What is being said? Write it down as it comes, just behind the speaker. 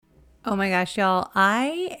Oh my gosh, y'all.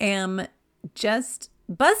 I am just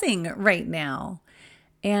buzzing right now.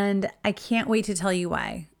 And I can't wait to tell you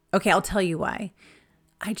why. Okay, I'll tell you why.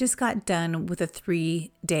 I just got done with a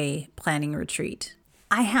 3-day planning retreat.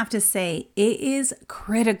 I have to say, it is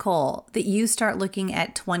critical that you start looking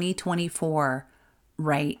at 2024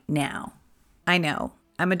 right now. I know,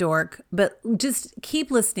 I'm a dork, but just keep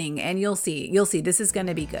listening and you'll see. You'll see this is going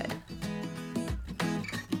to be good.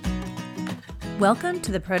 Welcome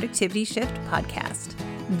to the Productivity Shift podcast.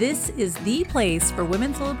 This is the place for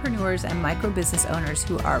women solopreneurs and micro business owners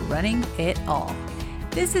who are running it all.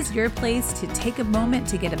 This is your place to take a moment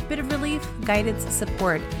to get a bit of relief, guidance,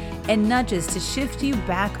 support, and nudges to shift you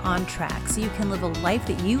back on track so you can live a life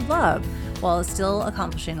that you love while still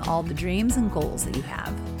accomplishing all the dreams and goals that you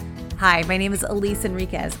have. Hi, my name is Elise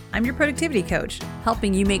Enriquez. I'm your productivity coach,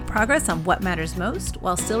 helping you make progress on what matters most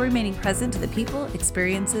while still remaining present to the people,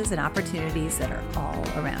 experiences, and opportunities that are all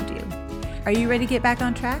around you. Are you ready to get back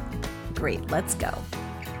on track? Great, let's go.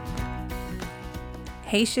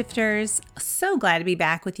 Hey shifters, so glad to be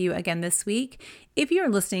back with you again this week. If you're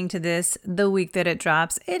listening to this the week that it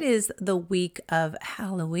drops, it is the week of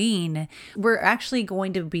Halloween. We're actually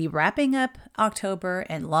going to be wrapping up October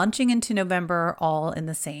and launching into November all in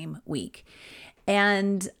the same week.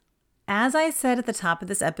 And as I said at the top of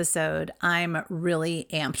this episode, I'm really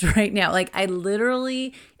amped right now. Like I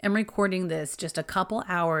literally am recording this just a couple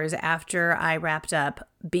hours after I wrapped up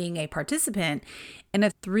being a participant in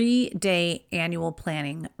a 3-day annual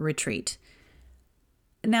planning retreat.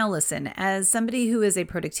 Now listen, as somebody who is a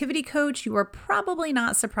productivity coach, you are probably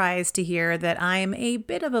not surprised to hear that I'm a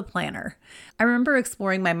bit of a planner. I remember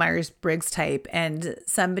exploring my Myers-Briggs type and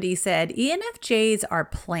somebody said, ENFJs are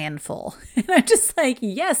planful. And I'm just like,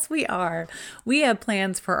 yes, we are. We have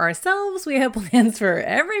plans for ourselves. We have plans for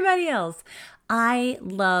everybody else. I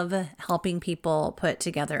love helping people put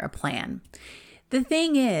together a plan. The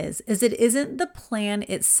thing is it isn't the plan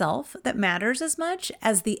itself that matters as much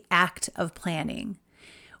as the act of planning.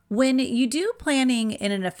 When you do planning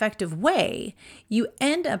in an effective way, you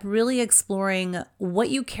end up really exploring what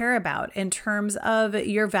you care about in terms of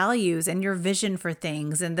your values and your vision for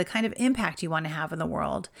things and the kind of impact you want to have in the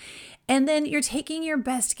world. And then you're taking your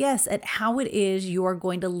best guess at how it is you're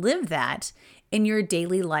going to live that in your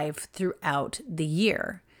daily life throughout the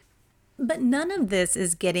year. But none of this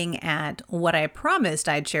is getting at what I promised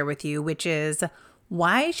I'd share with you, which is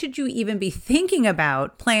why should you even be thinking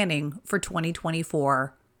about planning for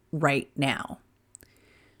 2024 right now?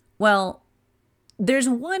 Well, there's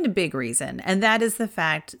one big reason, and that is the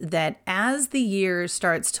fact that as the year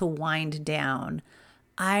starts to wind down,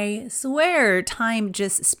 I swear time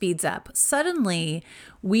just speeds up. Suddenly,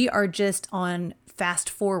 we are just on fast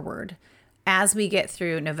forward as we get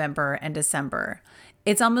through November and December.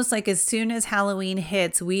 It's almost like as soon as Halloween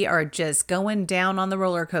hits, we are just going down on the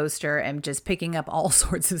roller coaster and just picking up all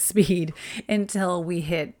sorts of speed until we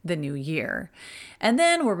hit the new year. And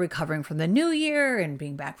then we're recovering from the new year and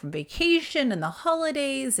being back from vacation and the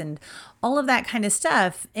holidays and all of that kind of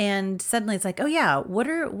stuff. And suddenly it's like, oh yeah, what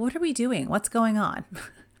are we doing? What's going on?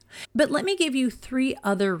 But let me give you 3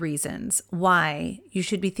 other reasons why you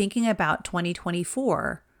should be thinking about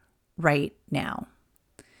 2024 right now.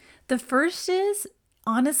 The first is,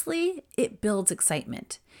 honestly, it builds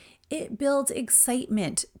excitement. It builds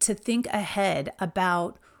excitement to think ahead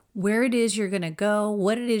about where it is you're going to go,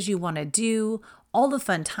 what it is you want to do, all the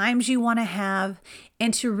fun times you want to have,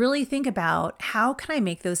 and to really think about how can I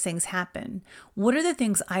make those things happen? What are the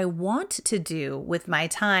things I want to do with my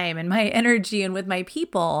time and my energy and with my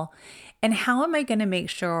people? And how am I going to make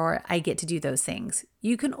sure I get to do those things?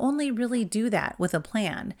 You can only really do that with a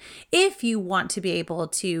plan. If you want to be able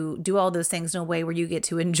to do all those things in a way where you get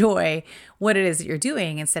to enjoy what it is that you're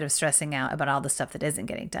doing instead of stressing out about all the stuff that isn't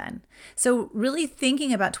getting done. So really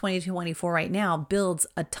thinking about 2024 right now builds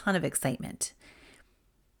a ton of excitement.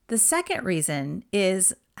 The second reason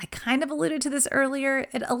is, I kind of alluded to this earlier,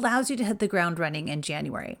 it allows you to hit the ground running in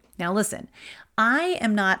January. Now listen, I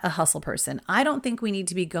am not a hustle person. I don't think we need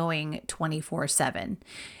to be going 24/7.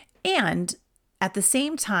 And at the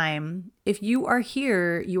same time, if you are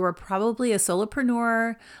here, you are probably a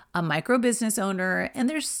solopreneur, a micro business owner, and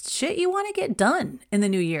there's shit you want to get done in the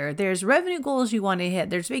new year. There's revenue goals you want to hit.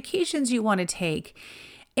 There's vacations you want to take.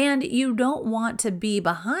 And you don't want to be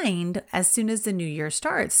behind as soon as the new year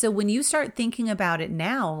starts. So when you start thinking about it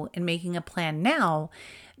now and making a plan now,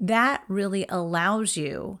 that really allows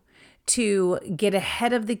you to get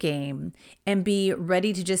ahead of the game and be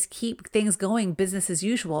ready to just keep things going business as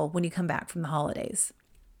usual when you come back from the holidays.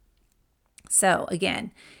 So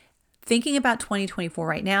again, thinking about 2024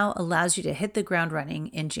 right now allows you to hit the ground running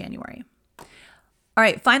in January. All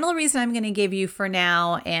right, final reason I'm going to give you for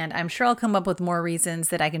now, and I'm sure I'll come up with more reasons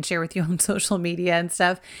that I can share with you on social media and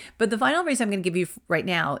stuff. But the final reason I'm going to give you right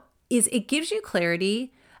now is it gives you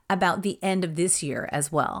clarity about the end of this year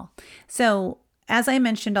as well. So, as I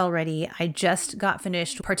mentioned already, I just got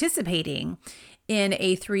finished participating in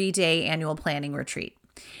a 3-day annual planning retreat.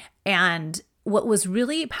 And what was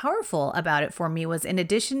really powerful about it for me was, in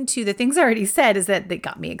addition to the things I already said, is that they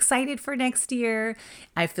got me excited for next year.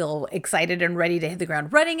 I feel excited and ready to hit the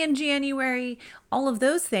ground running in January, all of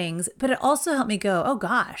those things. But it also helped me go, oh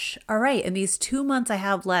gosh, all right, in these 2 months I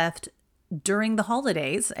have left during the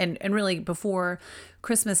holidays and really before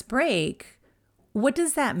Christmas break, what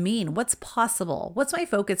does that mean? What's possible? What's my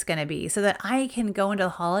focus going to be so that I can go into the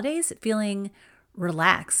holidays feeling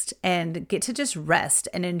relaxed and get to just rest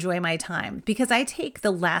and enjoy my time? Because I take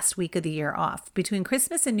the last week of the year off. Between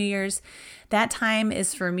Christmas and New Year's, that time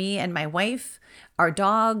is for me and my wife, our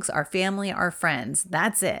dogs, our family, our friends.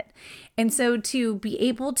 That's it. And so to be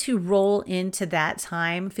able to roll into that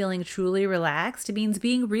time feeling truly relaxed means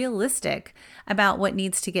being realistic about what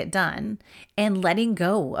needs to get done and letting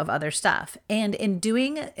go of other stuff. And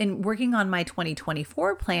in working on my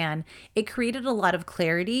 2024 plan, it created a lot of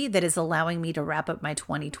clarity that is allowing me to wrap up my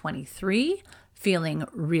 2023 feeling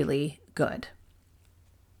really good.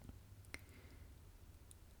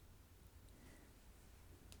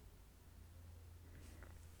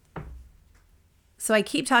 So I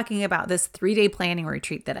keep talking about this 3-day planning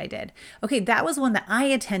retreat that I did. Okay, that was one that I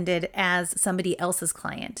attended as somebody else's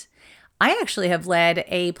client. I actually have led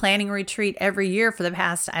a planning retreat every year for the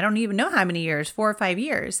past, I don't even know how many years, 4 or 5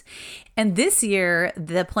 years. And this year,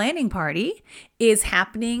 the planning party is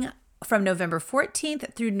happening from November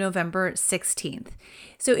 14th through November 16th.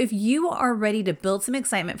 So if you are ready to build some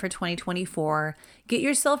excitement for 2024, get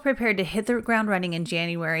yourself prepared to hit the ground running in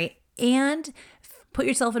January and put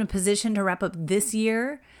yourself in a position to wrap up this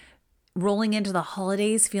year, rolling into the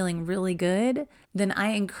holidays feeling really good, then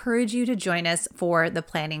I encourage you to join us for the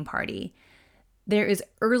planning party. There is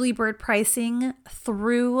early bird pricing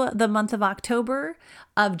through the month of October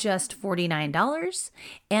of just $49,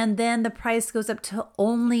 and then the price goes up to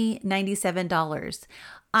only $97.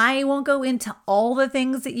 I won't go into all the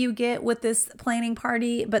things that you get with this planning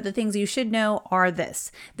party, but the things you should know are this.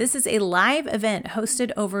 This is a live event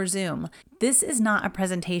hosted over Zoom. This is not a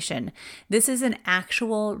presentation. This is an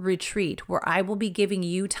actual retreat where I will be giving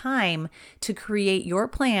you time to create your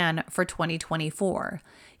plan for 2024.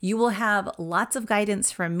 You will have lots of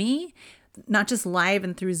guidance from me, not just live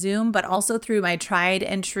and through Zoom, but also through my tried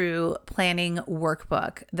and true planning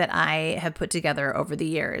workbook that I have put together over the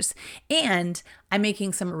years. And I'm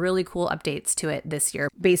making some really cool updates to it this year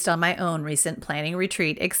based on my own recent planning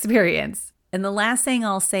retreat experience. And the last thing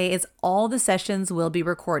I'll say is all the sessions will be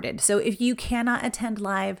recorded. So if you cannot attend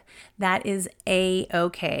live, that is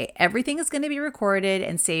A-okay. Everything is going to be recorded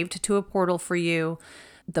and saved to a portal for you.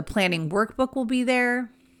 The planning workbook will be there.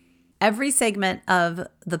 Every segment of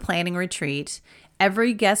the planning retreat,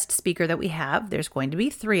 every guest speaker that we have, there's going to be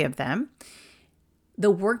 3 of them.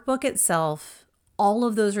 The workbook itself, all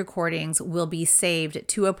of those recordings will be saved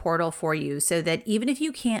to a portal for you so that even if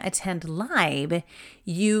you can't attend live,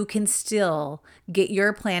 you can still get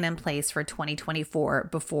your plan in place for 2024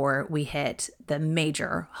 before we hit the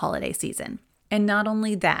major holiday season. And not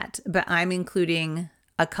only that, but I'm including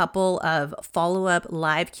a couple of follow-up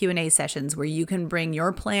live Q&A sessions where you can bring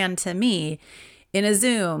your plan to me in a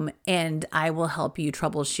Zoom and I will help you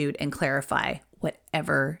troubleshoot and clarify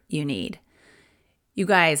whatever you need. You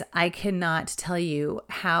guys, I cannot tell you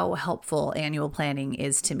how helpful annual planning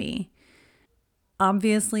is to me.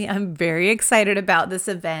 Obviously, I'm very excited about this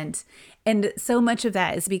event, and so much of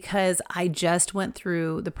that is because I just went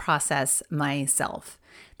through the process myself.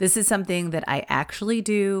 This is something that I actually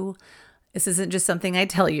do. This isn't just something I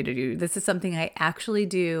tell you to do. This is something I actually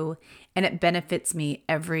do, and it benefits me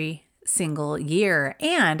every single year.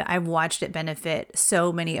 And I've watched it benefit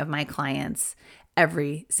so many of my clients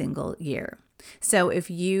every single year. So if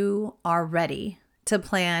you are ready to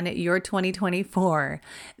plan your 2024,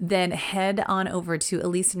 then head on over to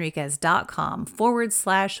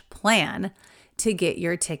elisenriquez.com/plan to get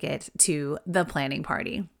your ticket to the planning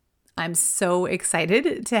party. I'm so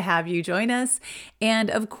excited to have you join us. And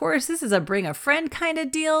of course, this is a bring a friend kind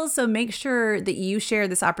of deal. So make sure that you share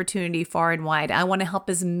this opportunity far and wide. I want to help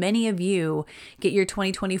as many of you get your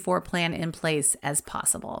 2024 plan in place as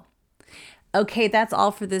possible. Okay, that's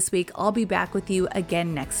all for this week. I'll be back with you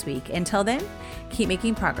again next week. Until then, keep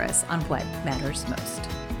making progress on what matters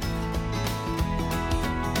most.